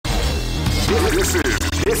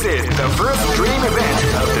This is the first dream event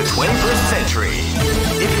of the 21st century.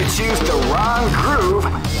 If you choose the wrong groove,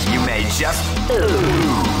 you may just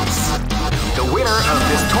lose. The winner of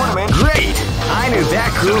this tournament... Great! I knew that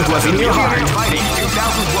groove was in your heart. Fighting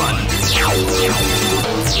 2001.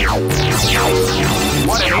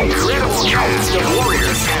 What an incredible cast of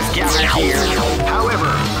warriors has gathered here. However...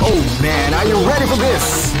 Oh man, are you ready for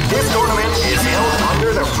this? This tournament is held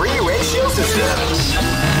under the free ratio system.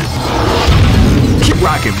 Keep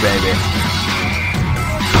rocking, baby.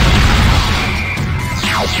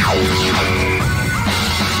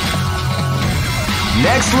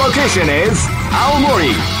 Next location is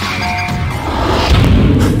Aomori.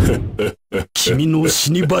 君の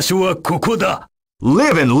死に場所はここだ。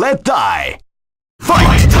 Live and let die.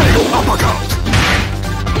 Fight! Uppercut!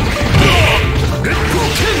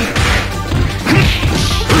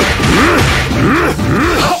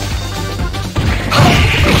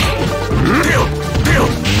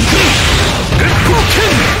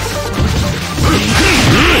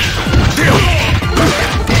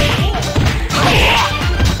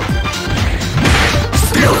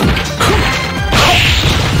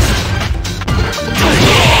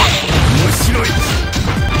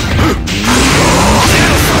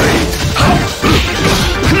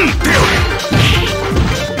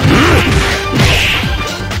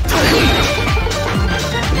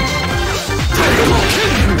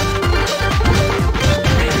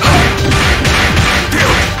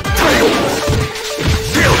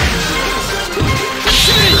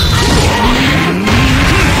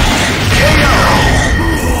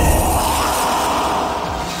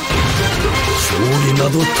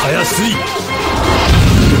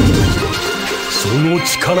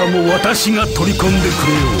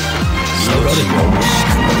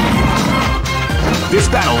 This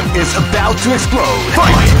battle is about to explode.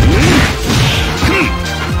 Fight!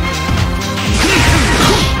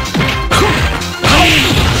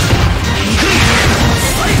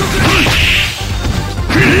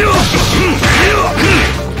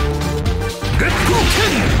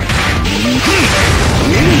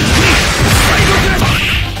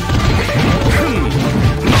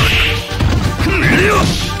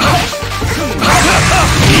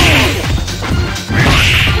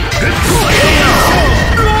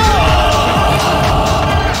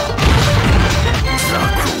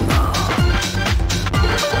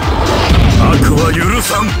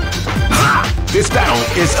 This battle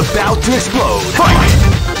is about to explode. Fight!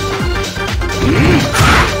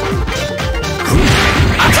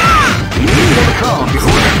 Overcome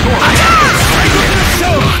before the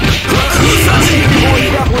storm.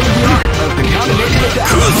 Of the combination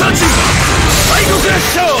of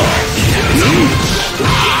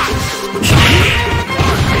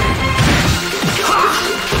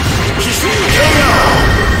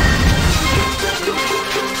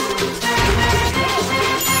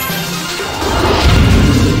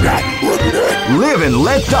Live and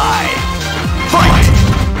let die. Fight!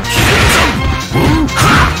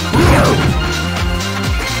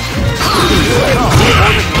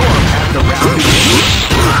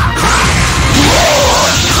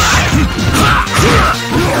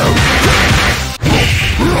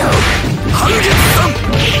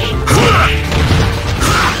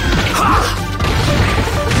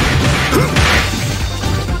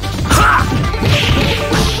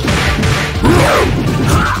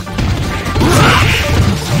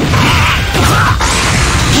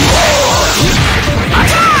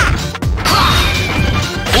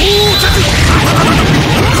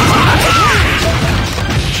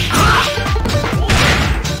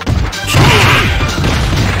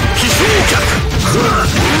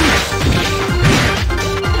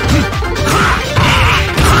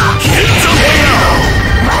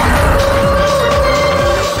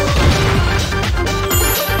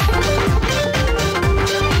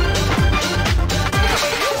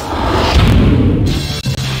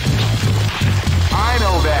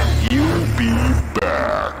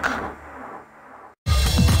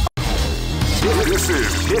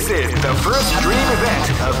 This is the first dream event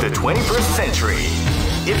of the 21st century.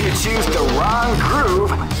 If you choose the wrong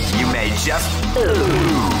groove, you may just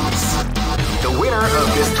lose. The winner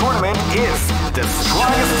of this tournament is the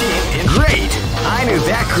strongest team in... Great! I knew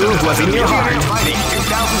that groove was in your heart. Fighting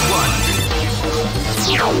 2001.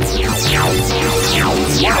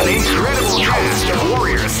 What an incredible cast of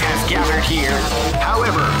warriors has gathered here.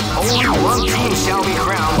 However, only one team shall be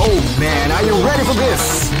crowned. Oh man, are you ready for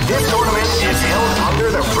this? This tournament is held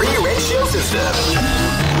under the free ratio system.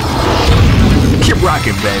 Keep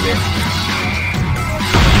rocking, baby.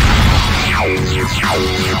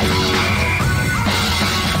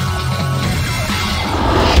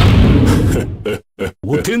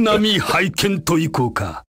 お手並み拝見といこう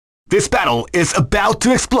か。 This battle is about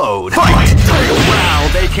to explode. Fight! Wow,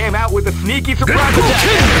 they came out with a sneaky surprise attack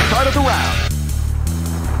at the start of the round.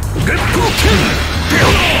 Get broken!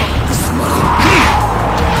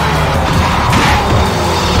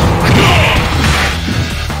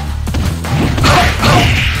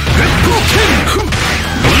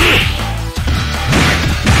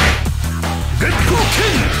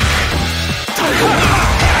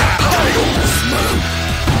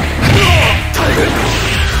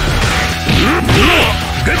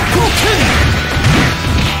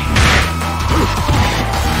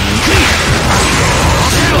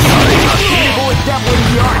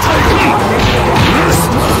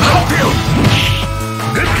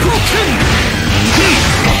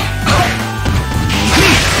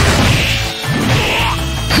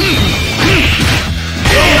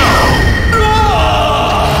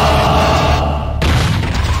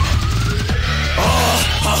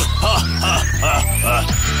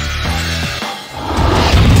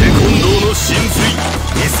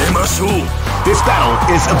 This battle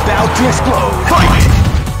is about to explode. Fight!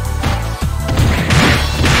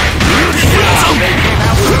 They came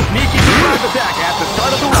out with a sneaky surprise attack at the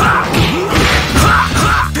start of the round.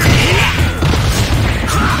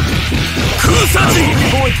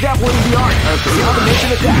 People exampling the art of the combination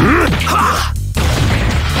attack.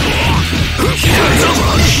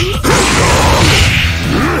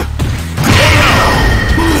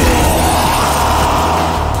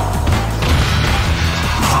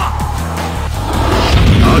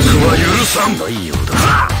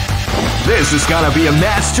 This is gonna be a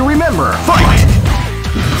match to remember. Fight!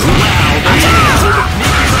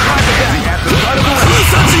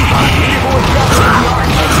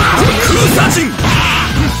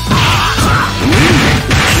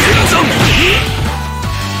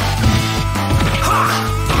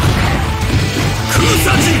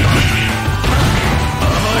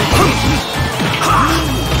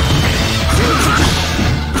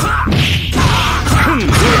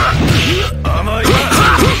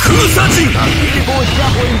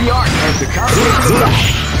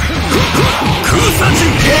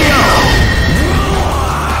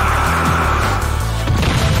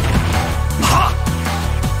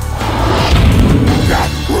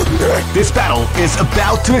 This battle is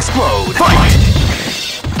about to explode. Fight!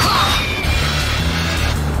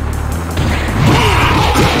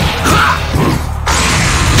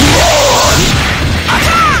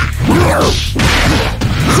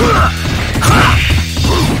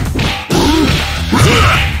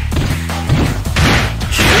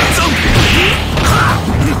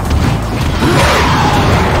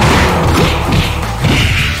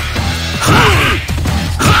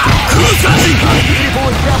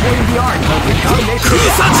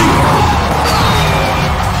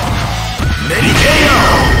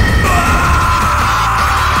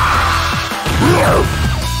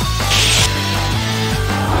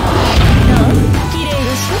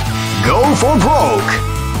 Go for broke!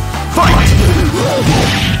 Fight!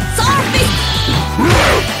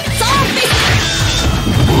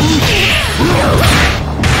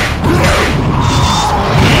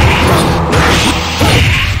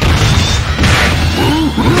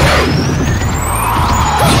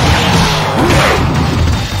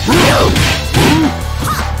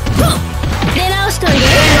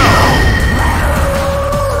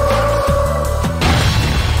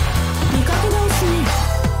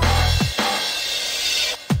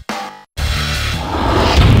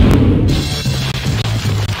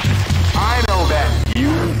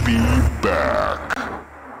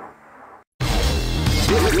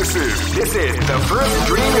 This is the first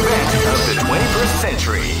dream event of the 21st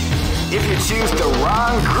century. If you choose the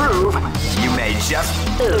wrong groove, you may just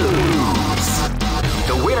lose.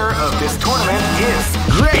 The winner of this tournament is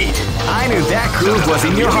great! I knew that groove was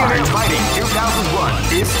in your heart. Fighting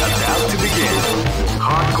 2001 is about to begin.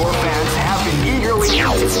 Hardcore fans have been eagerly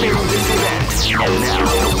anticipating this event, and now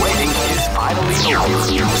the waiting is finally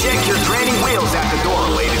over. Check your training wheels at the door,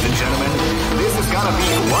 ladies and gentlemen. This is gonna be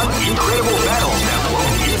one incredible battle that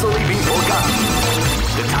won't easily be forgotten.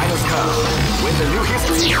 The time has come when the new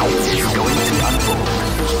history is going to unfold.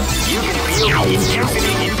 You can feel the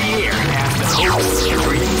intensity in the air as the hopes,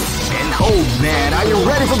 dreams, and hope. Man, are you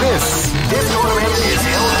ready for this? This tournament is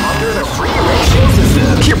held under the free ratio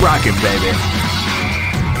system. Keep rocking, baby.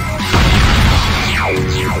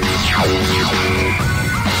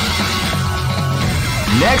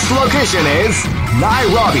 Next location is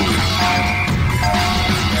Nairobi.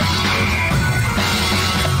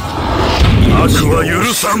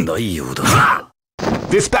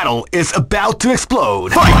 This battle is about to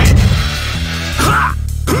explode. Fight!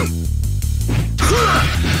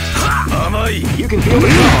 can feel the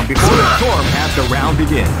calm before the storm as the round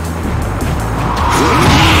begins.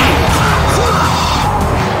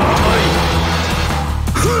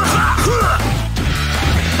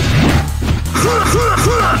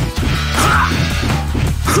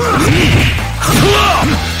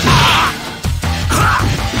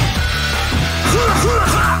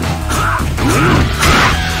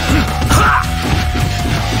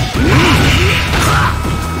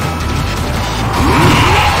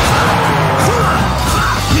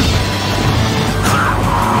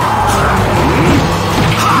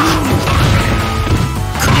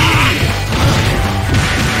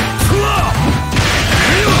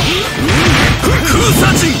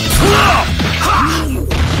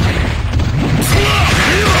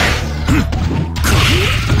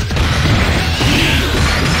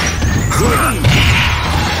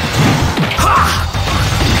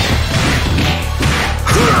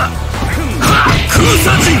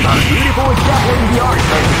 Beautiful exaggerating the art of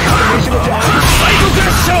the combination attack.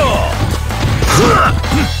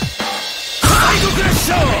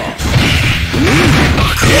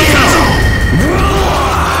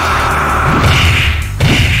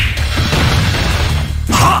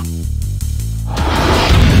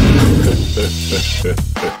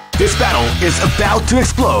 This battle is about to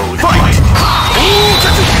explode. Fight!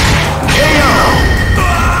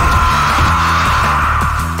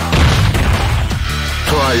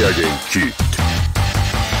 Try again, kid.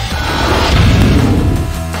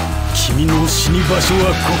 君の死に場所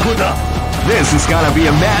はここだ。 This is gonna be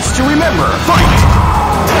a match to remember. Fight!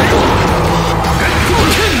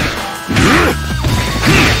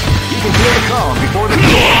 You can feel the calm before the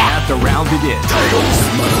storm as the round begins.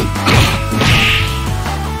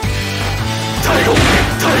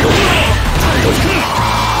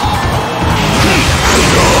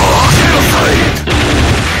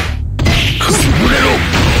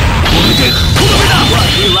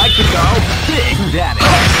 We like to go Big Daddy.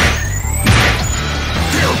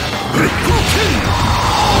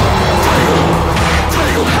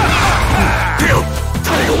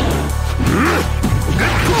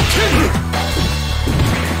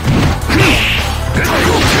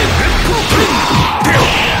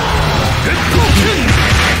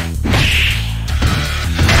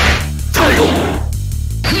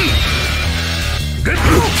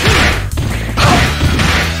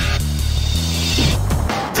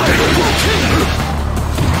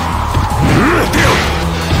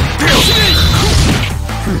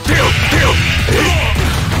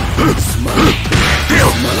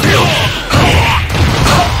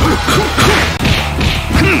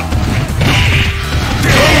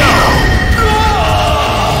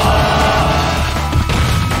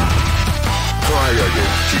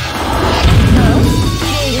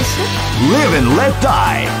 Live and let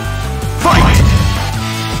die. Fight!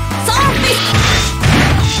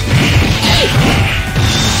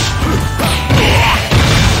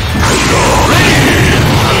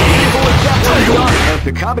 Of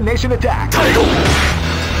the combination attack.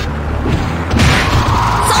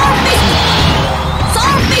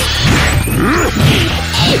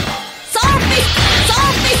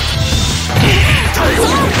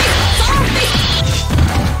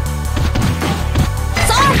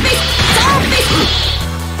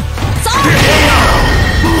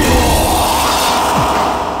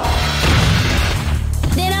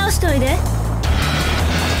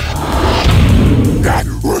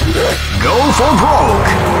 Go for broke.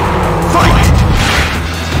 Fight!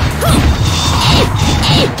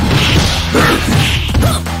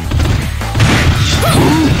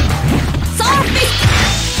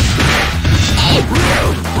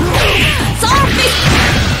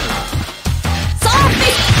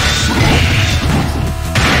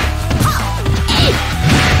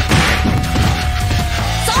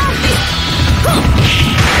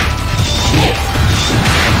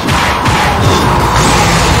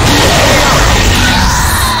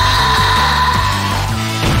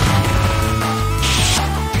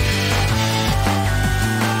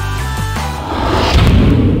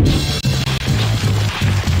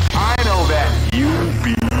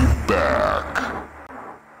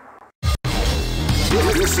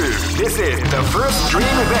 This is the first dream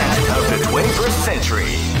event of the 21st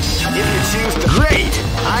century. If you choose the great,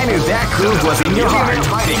 I knew that groove was in your heart.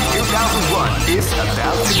 Fighting 2001 is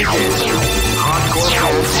about to begin. Hardcore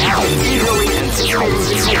fans have been eagerly anticipating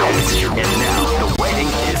this event, and now the waiting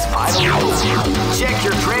is finally over. Check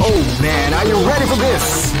your training. Oh man, are you ready for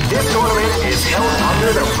this? This tournament is held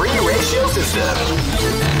under the free ratio system.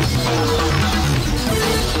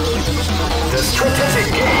 The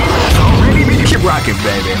strategic game has already begun. Keep rocking,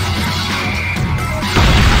 baby.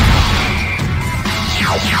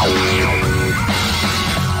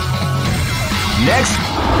 Next.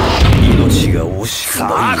 命が惜しくない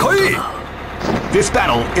さあ来い。 This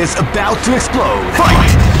battle is about to explode.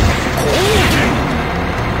 Fight!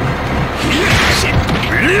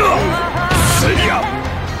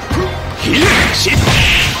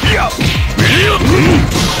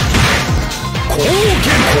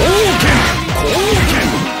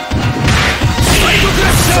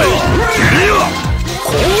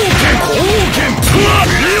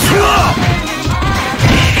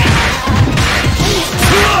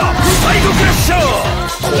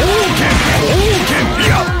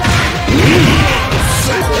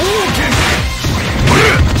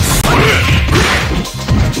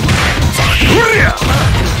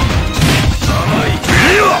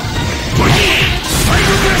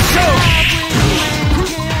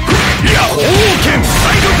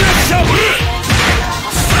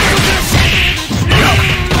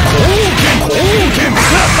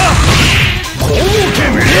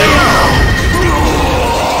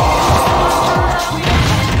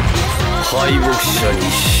 敗北者に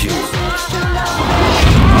しよう。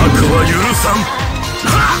悪は許さん。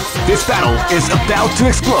 This battle is about to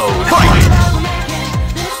explode. Fight!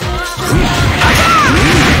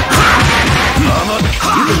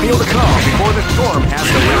 You can feel the calm before the storm as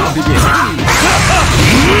the round begins.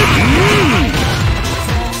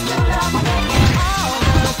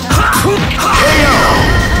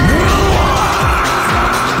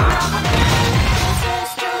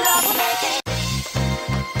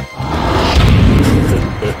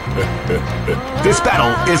 This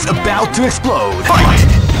battle is about to explode. Fight!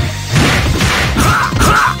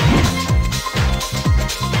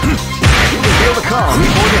 You can feel the calm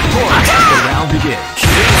before the storm as the round begins.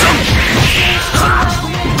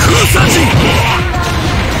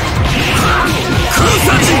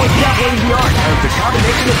 Dabbling the art of the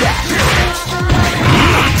combination attack.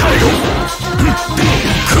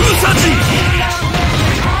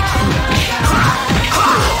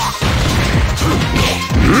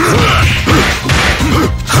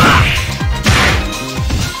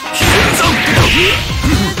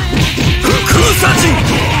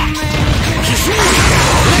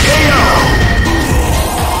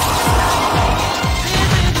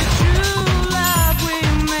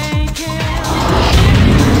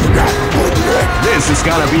 This is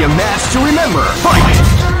gonna be a match to remember. Fight!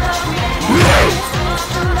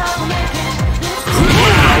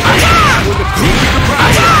 With a quick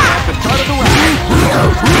surprise at the start of the round.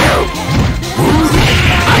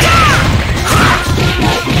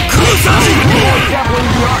 Dabbling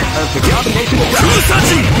the art of the combination attack.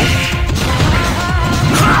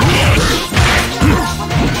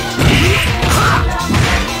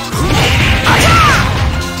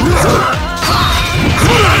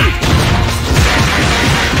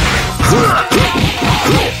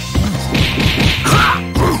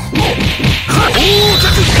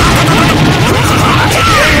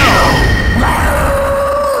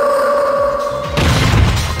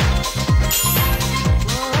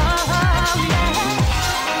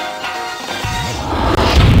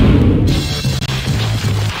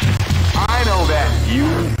 I know that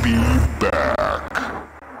you'll be back.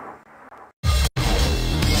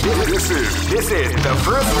 This is the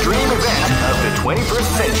first dream event of the 21st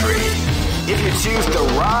century. If you choose the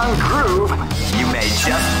wrong groove, you may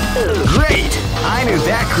just... Great! I knew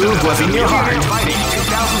that groove was in your heart. Fighting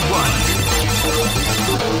 2001.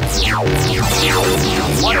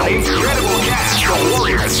 What an incredible cast of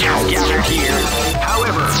warriors has gathered here.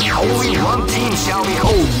 However, only one team shall be...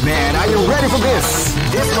 Oh man, are you ready for this?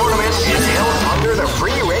 This tournament is held under the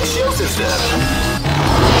free ratio system.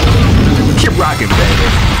 Keep rocking, baby.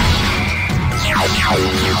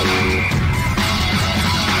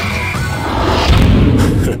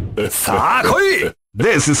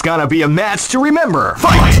 This is gonna be a match to remember.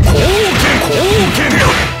 Fight!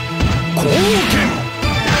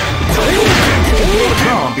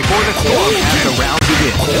 Calm before the storm as the round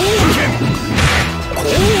begins.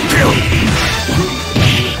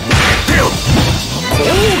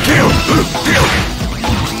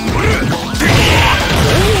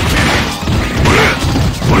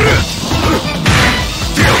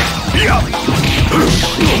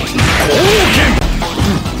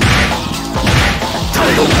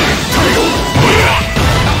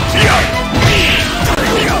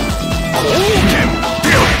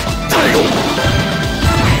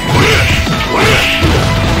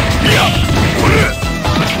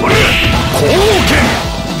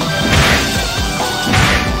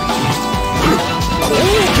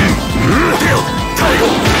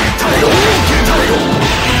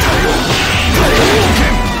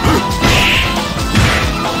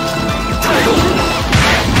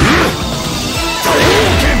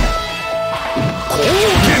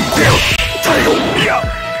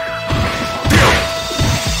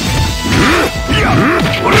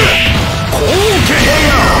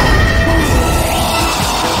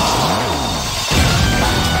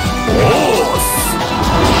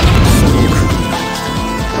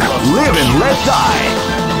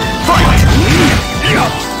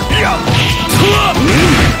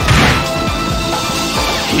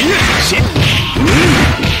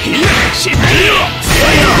 敗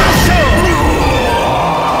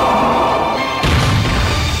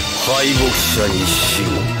北者に死を。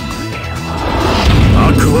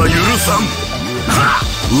悪は許さん。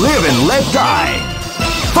 Live and let die.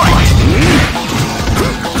 Fight!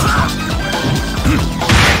 You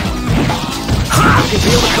can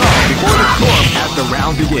feel the calm before the storm as the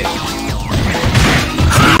round begins.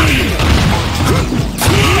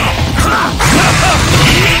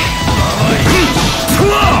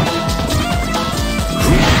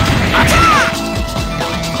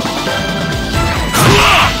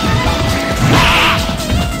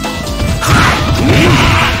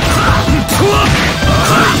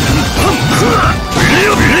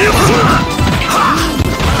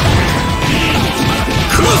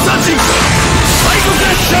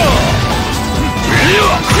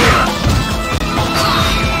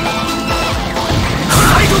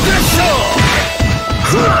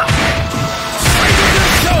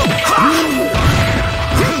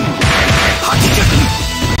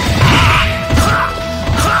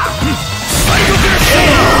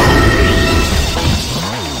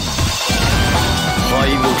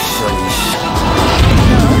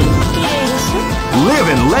 Live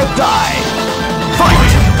and let die.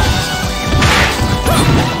 Fight!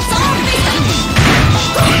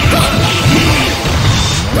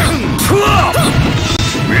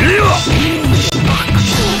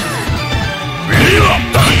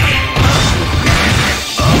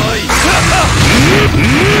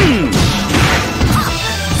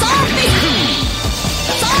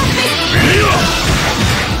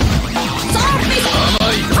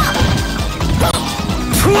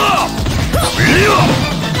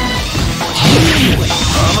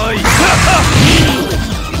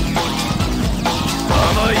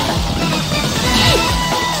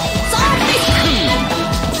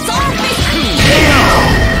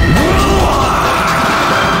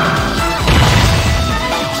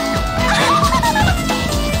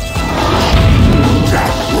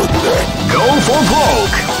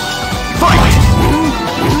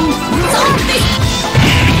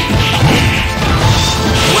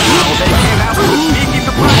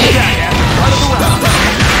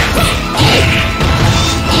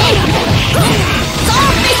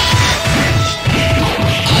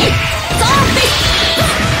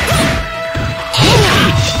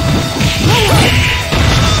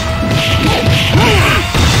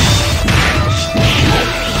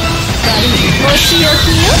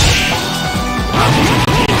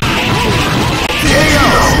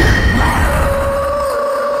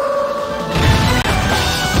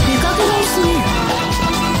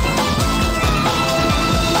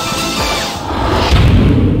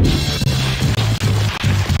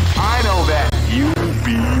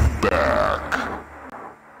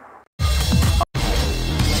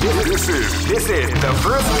 This is the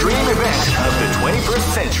first dream event of the 21st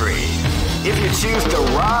century. If you choose the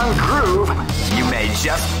wrong groove, you may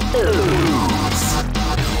just lose.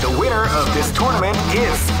 The winner of this tournament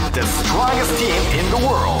is the strongest team in the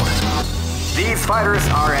world. These fighters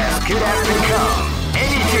are as good as they come.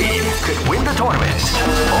 Any team could win the tournament.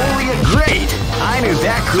 Only a great! I knew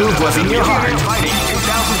that groove was in your heart. Fighting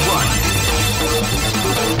 2001.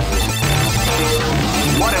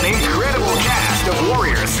 What an incredible cast of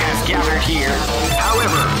warriors has gathered here.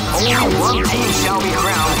 However, only one team shall be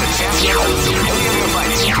crowned the champion of Smugginyou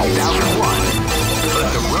Fighting 2001.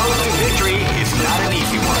 But the road to victory is not an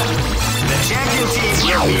easy one. The champion team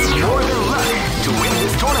will need more than luck to win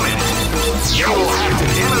this tournament. They will have to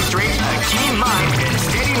demonstrate a keen mind and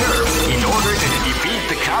steady nerves in order to defeat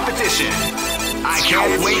the competition. I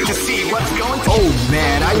can't wait to see what's going to... Oh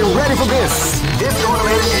man, are you ready for this? This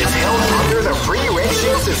tournament is held under the free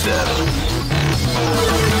ratio system.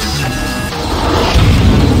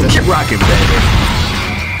 Keep rocking, baby.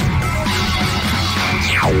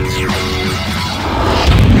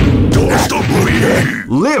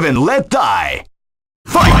 Live and let die.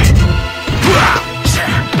 Fight!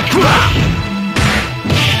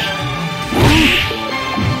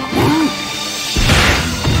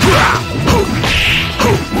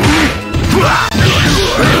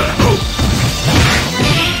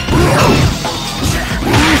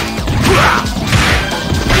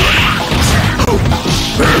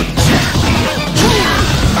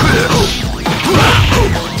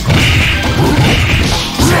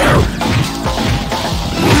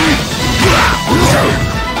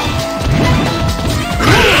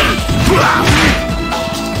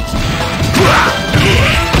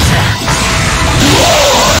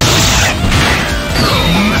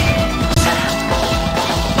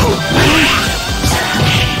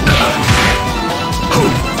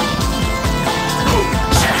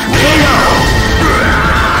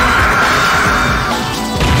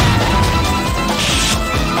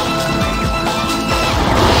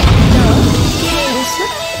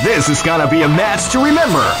 This is gonna be a match to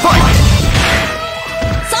remember. Fight!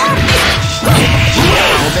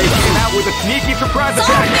 Well, they came out with a sneaky surprise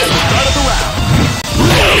attack at the start of the round.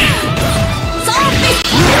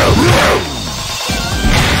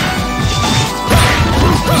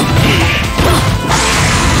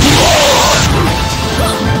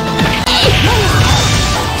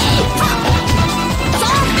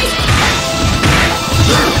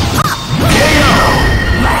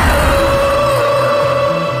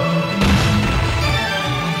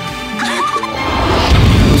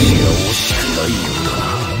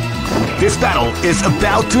 This battle is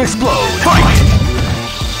about to explode. Fight!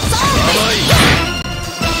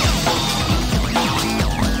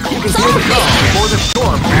 You can feel the calm before the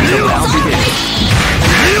storm as the round begins.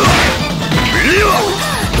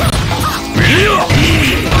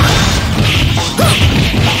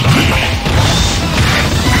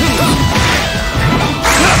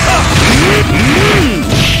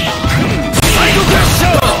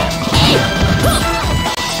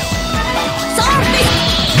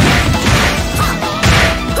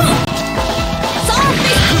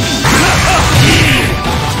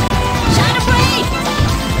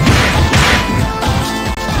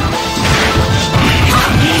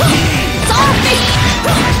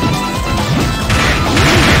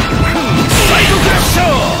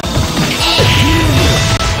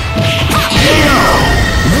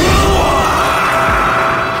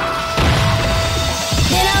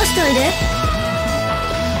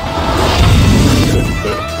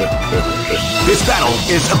 This battle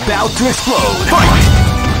is about to explode. Fight!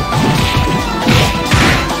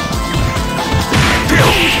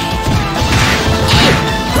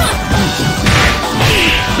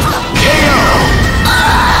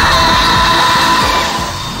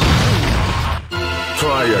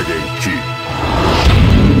 Try again, Chief.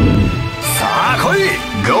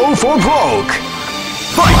 Go for broke.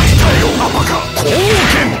 Fight!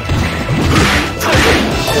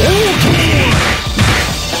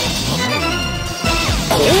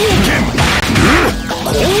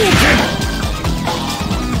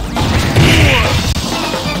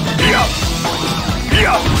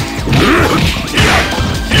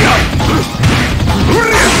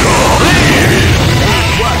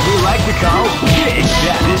 What we like to call big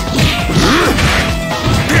damage.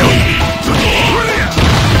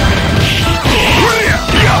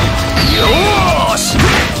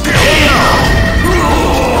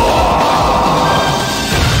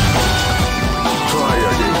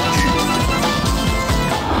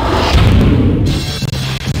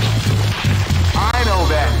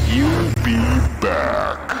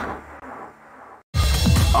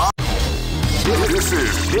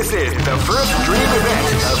 This is the first dream event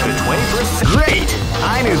of the 21st century. Great!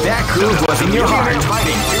 I knew that groove was in your heart.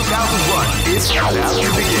 Fighting 2001 is about to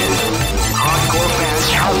begin. Hardcore fans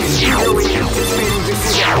have been eagerly anticipating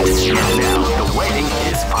this event. And now, the waiting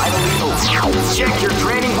is finally over. Check your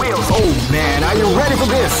training wheels. Oh man, are you ready for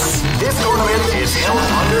this? This tournament is held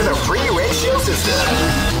under the free ratio system.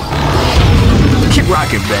 Keep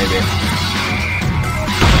rocking, baby.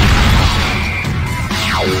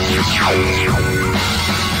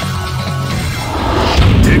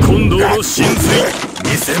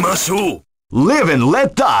 Live and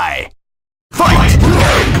let die. Fight!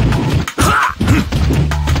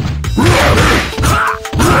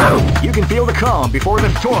 You can feel the calm before the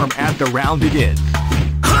storm as the round begins.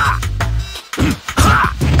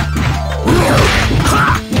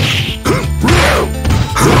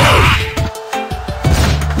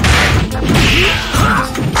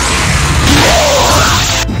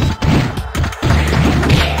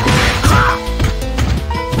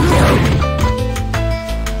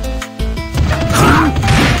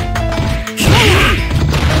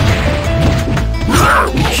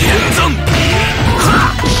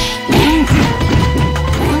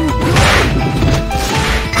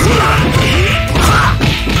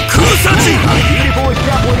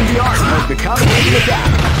 The combination attack.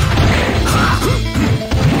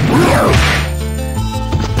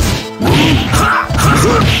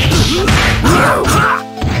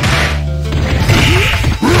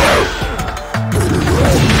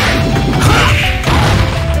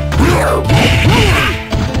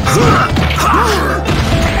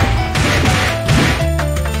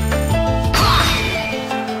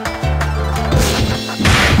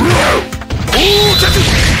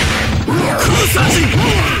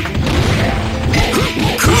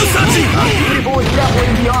 Beautiful example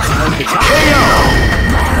in the art of the KO.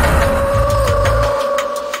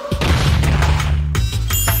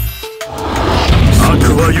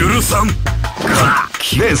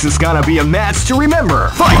 This is gonna be a match to remember.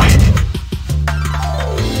 Fight!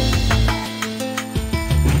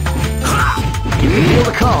 Feel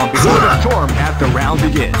the calm before the storm as the round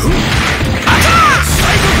begins.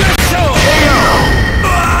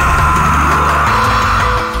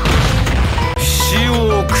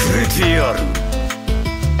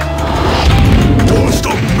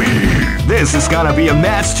 This is gonna be a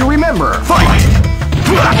match to remember. Fight!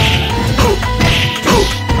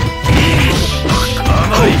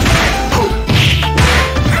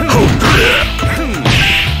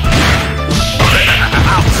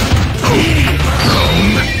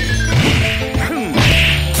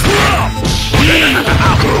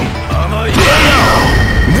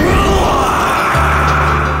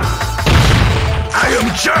 I am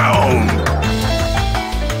down!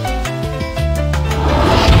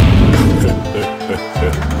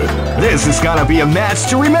 This is gonna be a match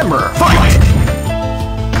to remember. Fight!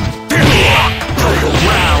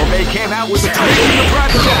 Wow, they came out with the title in the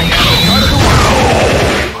private attack at the start of the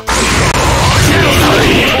world.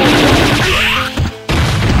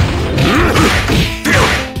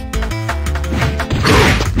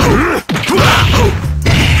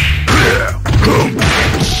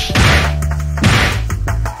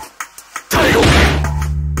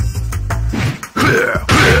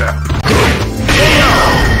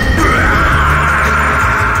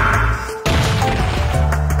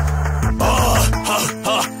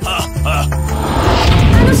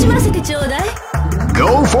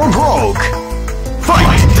 Go for broke.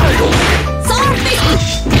 Fight!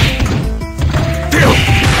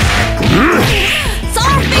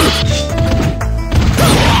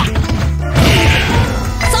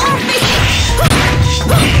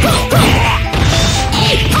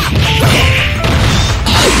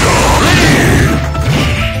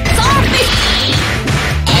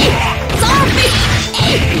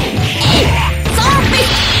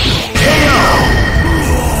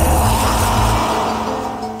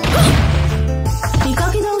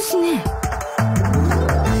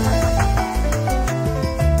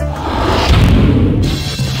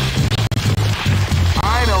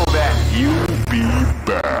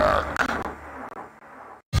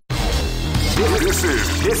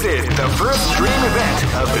 This is the first dream event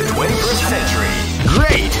of the 21st century.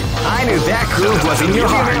 Great! I knew that groove was in your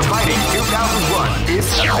heart. Fighting 2001 is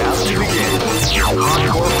about to begin.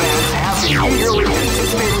 Hardcore fans have been eagerly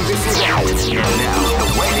anticipating this event, and now the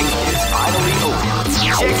waiting is finally over.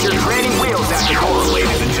 Check your training wheels at the door,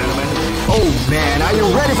 ladies and gentlemen. Oh man, are you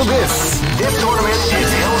ready for this? This tournament is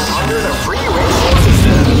held under the free ratio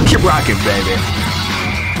system. Keep rocking, baby.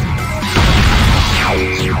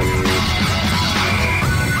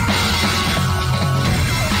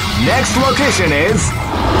 Next location is...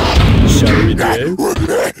 Shall we do?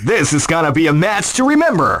 This is gonna be a match to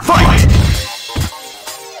remember. Fight!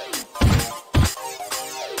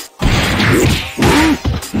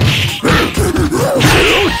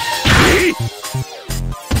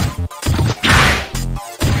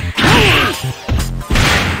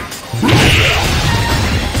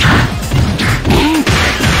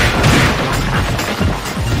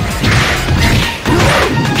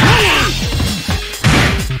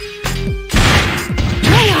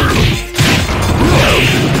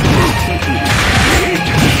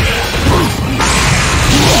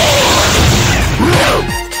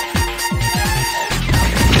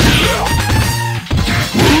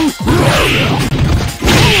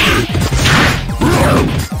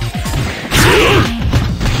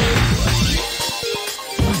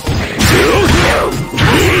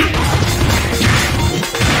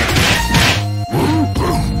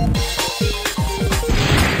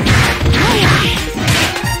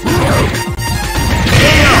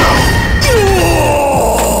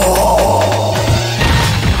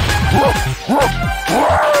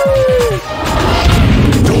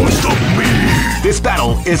 This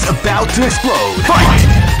battle is about to explode. Fight!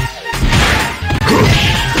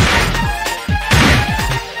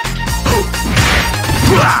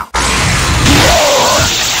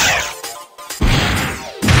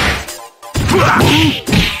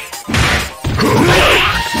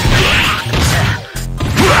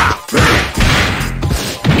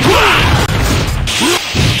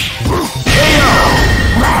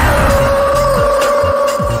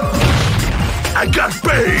 I got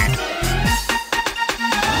paid!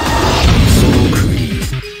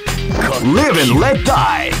 Live and let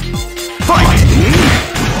die. Fight!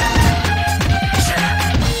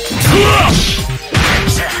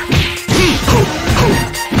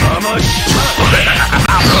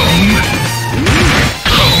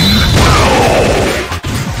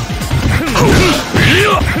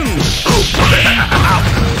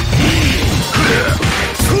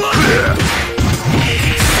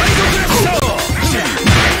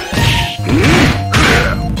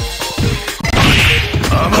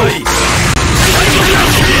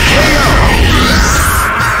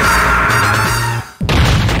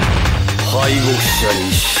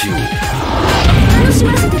 し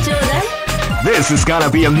ませてちょうだい。 This is gonna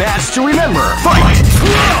be a match to remember. Fight!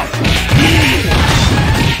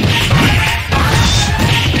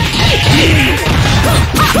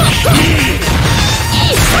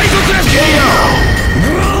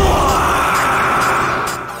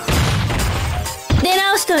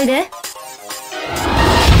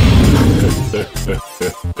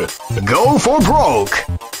 Go for broke.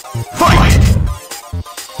 Fight!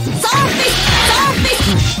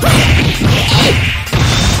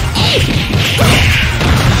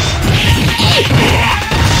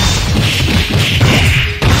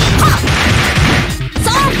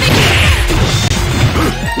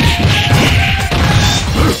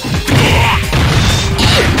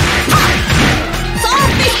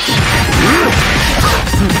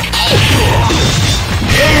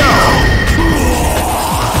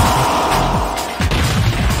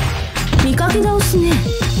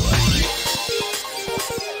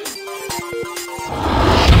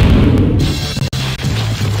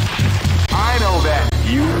 I know that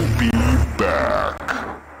you'll be back.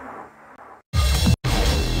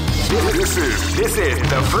 This is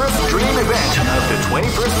the first dream event of the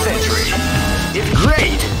 21st century. It's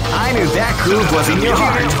great! I knew that groove was in your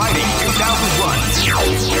heart. Fighting 2001.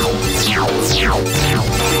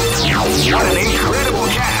 What an incredible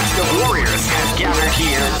cast of warriors has gathered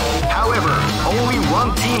here. However, only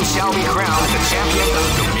one team shall be crowned the champion of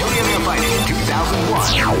the Millionaire Fighting 2001.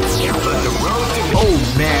 But the road to... Oh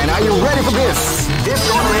man, are you ready for this? This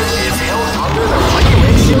tournament is held under the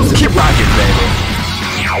regulations. Keep rocking, baby.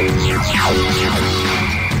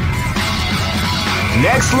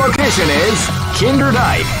 Next location is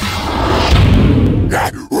Kinderdijk.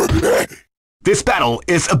 This battle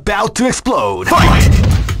is about to explode. Fight!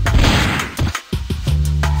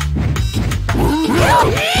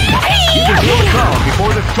 You can feel the calm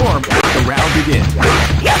before the storm as the round begins.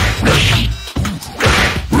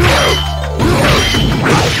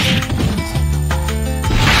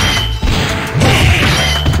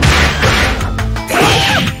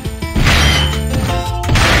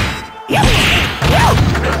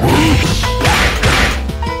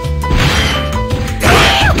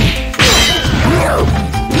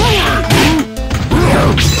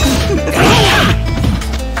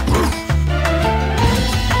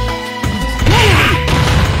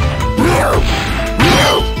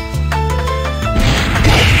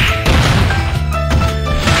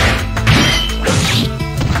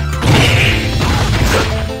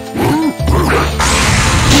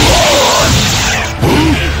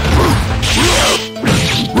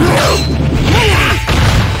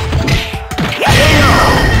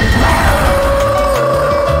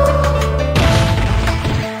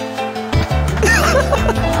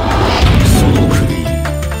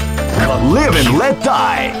 Live and let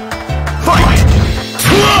die. Fight!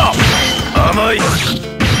 Amai!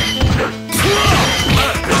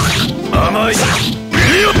 Amai!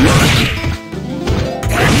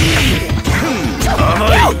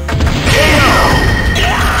 Amai!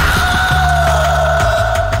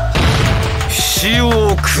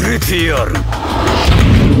 Shio kurete yaru.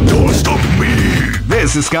 Don't stop me!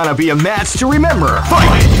 This is gonna be a match to remember.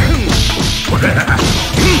 Fight!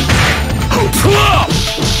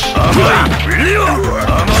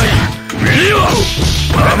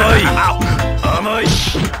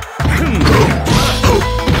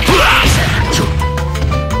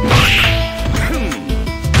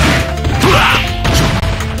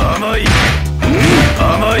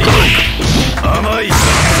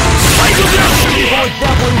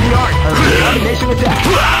 Definitely the art of the combination attack.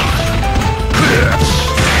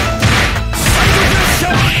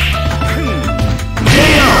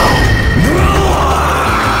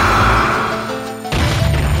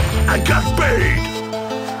 I got paid!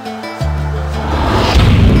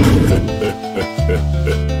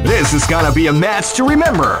 This is gonna be a match to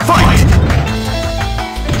remember. Fight!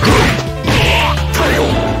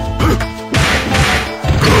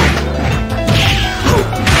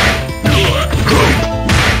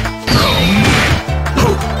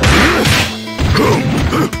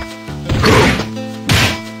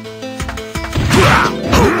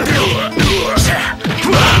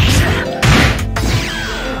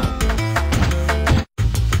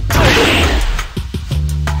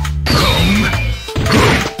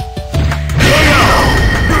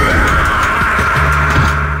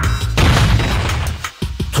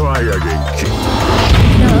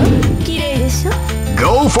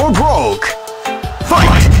 Go for broke.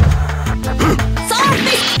 Fight!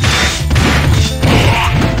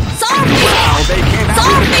 Wow, they came out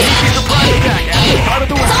with a sneaky surprise attack at the start of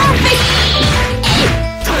the round.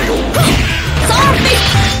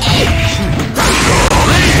 That's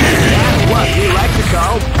what we like to call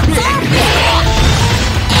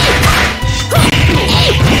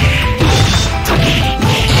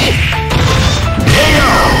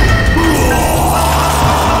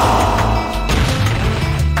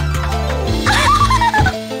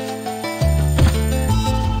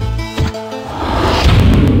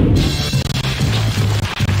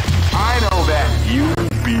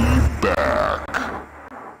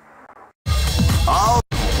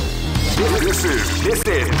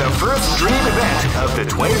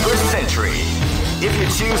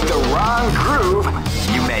choose the wrong groove,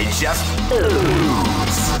 you may just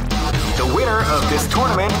lose. The winner of this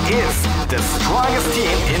tournament is the strongest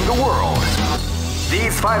team in the world.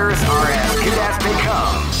 These fighters are as good as they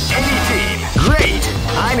come. Any team. Great!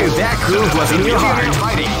 I knew that groove was in your heart.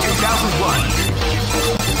 Fighting 2001.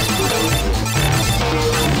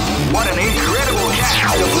 What an incredible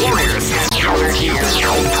cast of warriors has gathered here.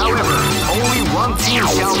 However, only one team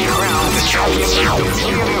shall be crowned the champion of the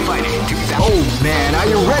Millionaire Fighting 2000. Oh man, are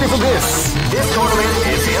you ready for this? This tournament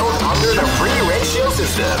is held under the free ratio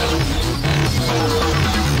system.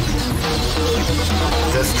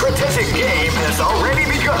 The strategic game has already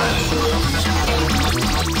begun.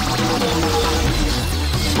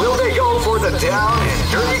 Will they go for the down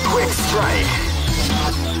and dirty quick strike?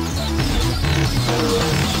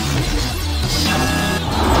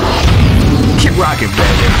 Keep rocking,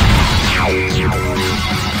 baby.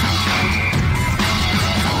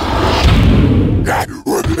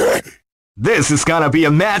 This is gonna be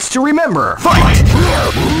a match to remember. Fight!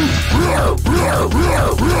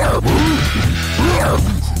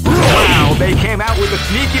 Wow, they came out with a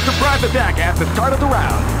sneaky surprise attack at the start of the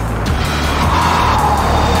round.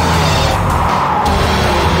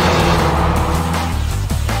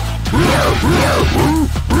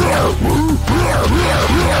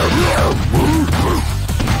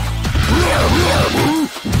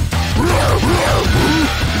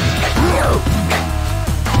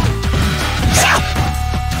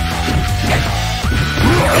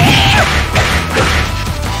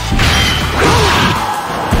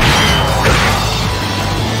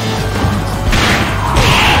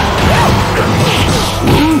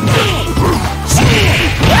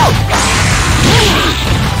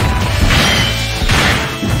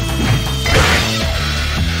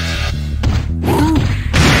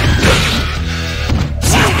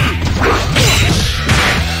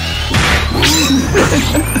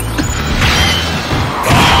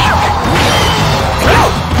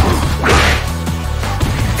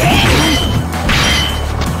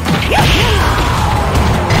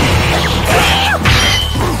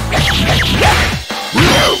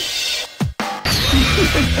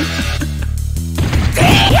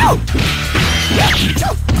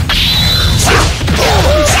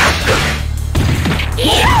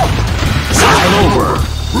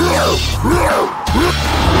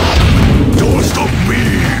 Don't stop me!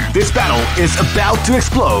 This battle is about to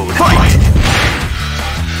explode. Fight!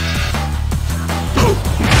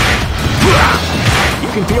 You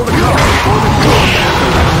can feel the color before the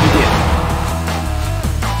round begins.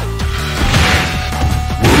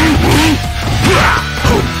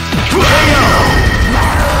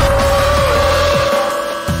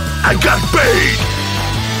 I got bait!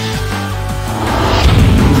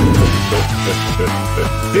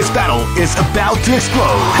 This battle is about to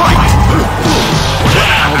explode. Fight!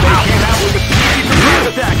 Wow, they came out with a sneaky surprise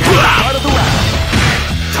attack at the start of the round.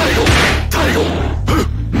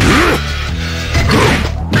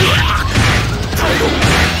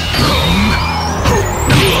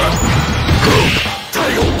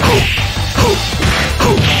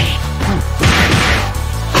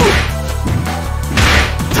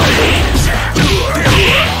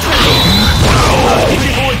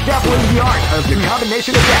 People is definitely the art of the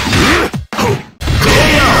combination attack.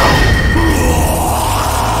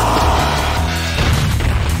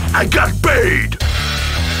 I got bait!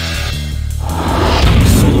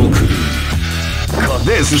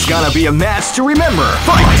 This is gonna be a match to remember.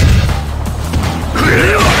 Fight!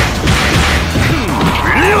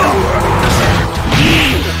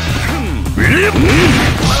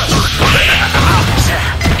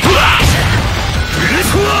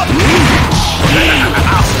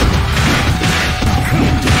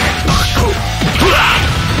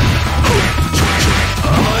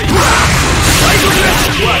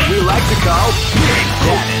 What we like to call Big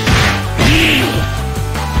Daddy.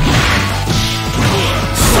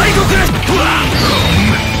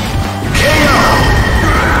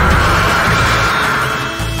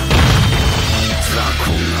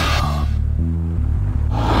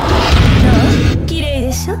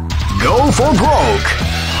 Go for broke.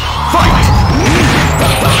 Fight!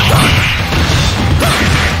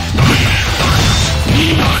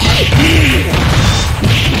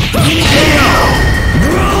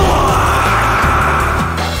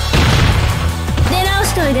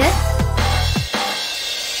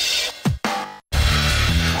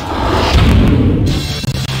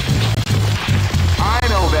 I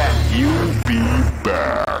know that you'll be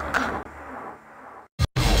back.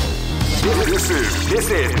 This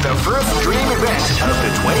is the first dream event of the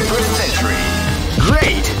 21st century.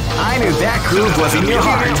 Great! I knew that groove was in your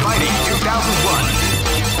heart. Fighting 2001.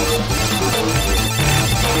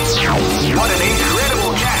 What an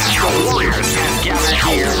incredible cast of warriors has gathered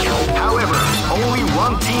here. However, only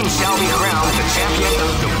one team shall be crowned the champion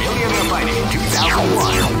of the Millionaire Fighting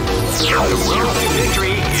 2001. The road to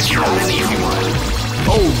victory is not an easy one.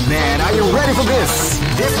 Oh man, are you ready for this?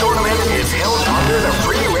 This tournament is held under the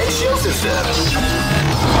free ratio system.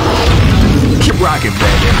 Keep rocking,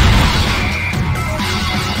 baby.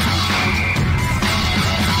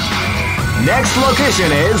 Next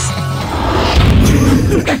location is...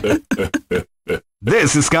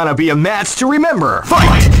 This is gonna be a match to remember.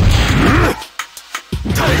 Fight!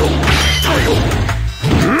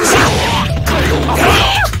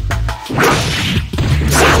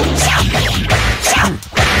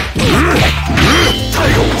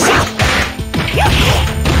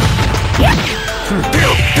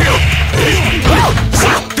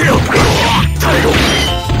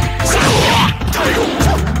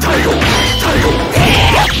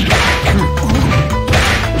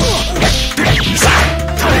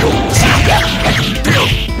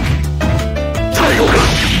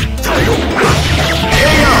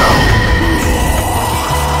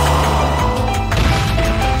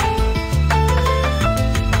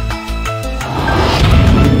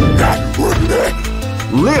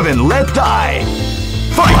 Live and let die.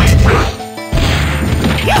 Fight!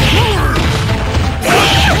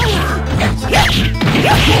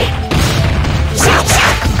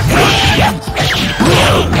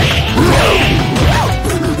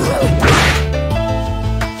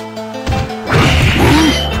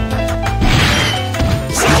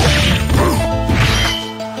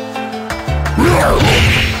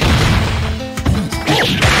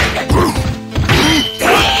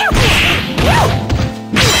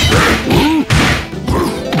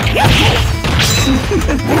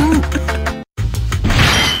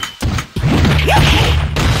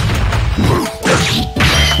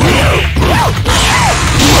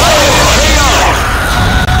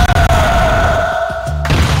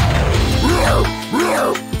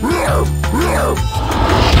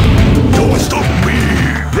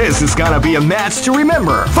 This is gonna be a match to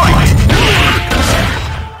remember. Fight!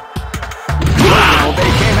 Wow,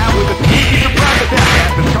 they came out with a sneaky surprise attack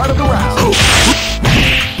at the start of the round.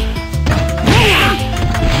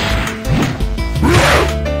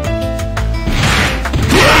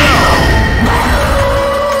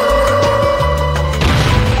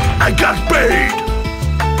 I got paid!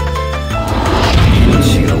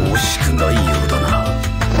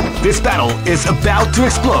 This battle is about to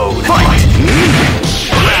explode. Fight!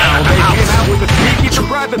 Wow, they came out with a sneaky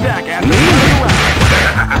surprise attack at the start of the round.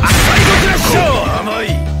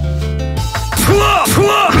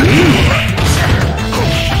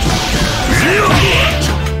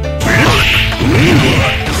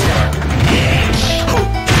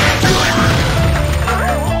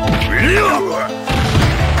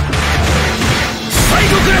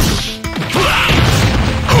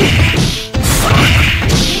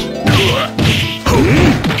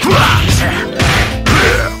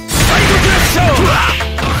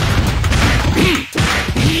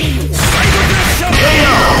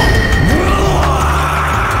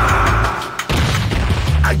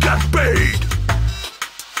 I got paid!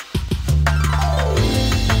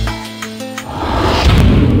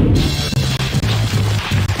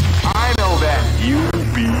 I know that. You'll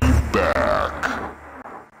be back.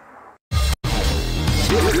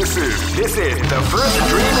 This is the first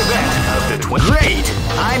dream event of the 20. Great!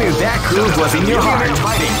 I knew that groove was in your heart.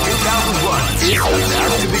 Fighting 2001 is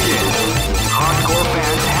about to begin. Hardcore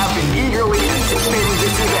fans have been eagerly anticipating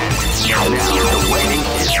this event. Now the waiting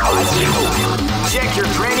is finally over. Check your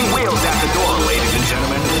training wheels at the door, ladies and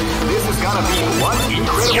gentlemen. This is gonna be one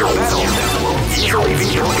incredible battle that will easily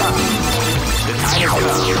be forgotten. The time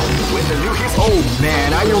has come with the new history. Oh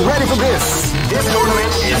man, are you ready for this? This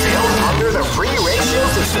tournament is held under the free ratio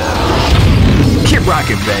system. Keep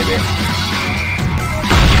rocking, baby.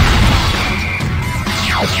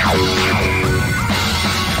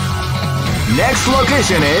 Next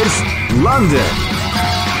location is London.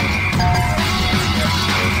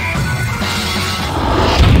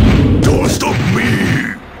 Don't stop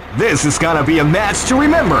me! This is gonna be a match to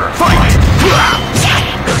remember. Fight!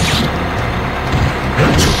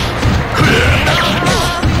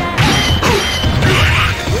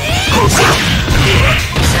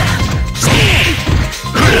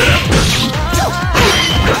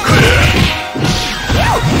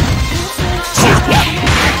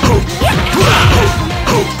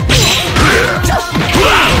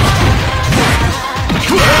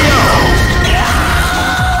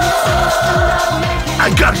 I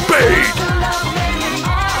got paid!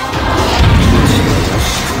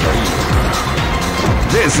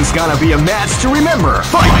 It's gonna be a match to remember.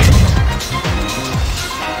 Fight!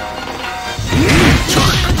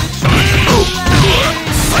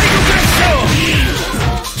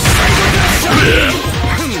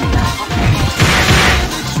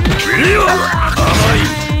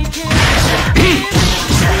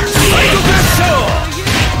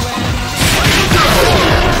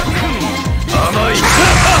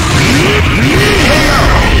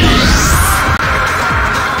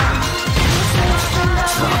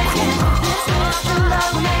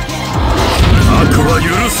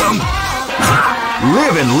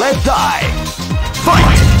 Live and let die.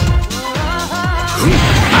 Fight!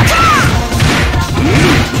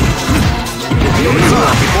 The field is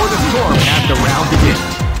on before the storm and the round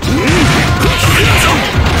begins.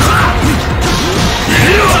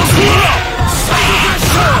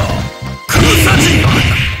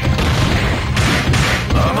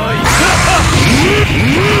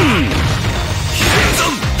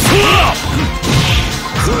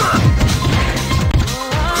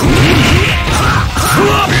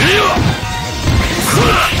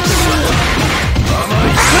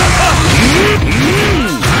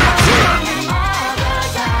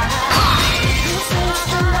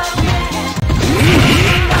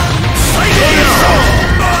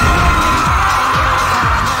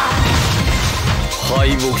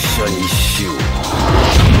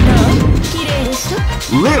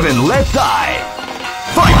 Live and let die.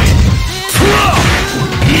 Fight!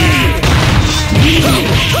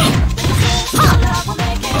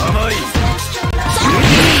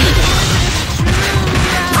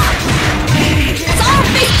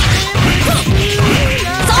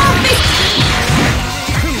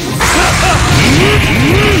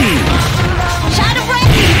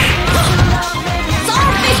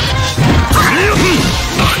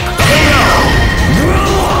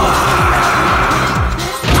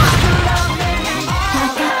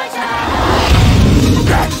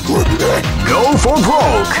 Go for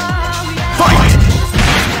broke. Fight!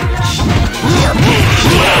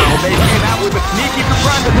 Now they came out with a sneaky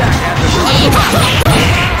surprise attack at the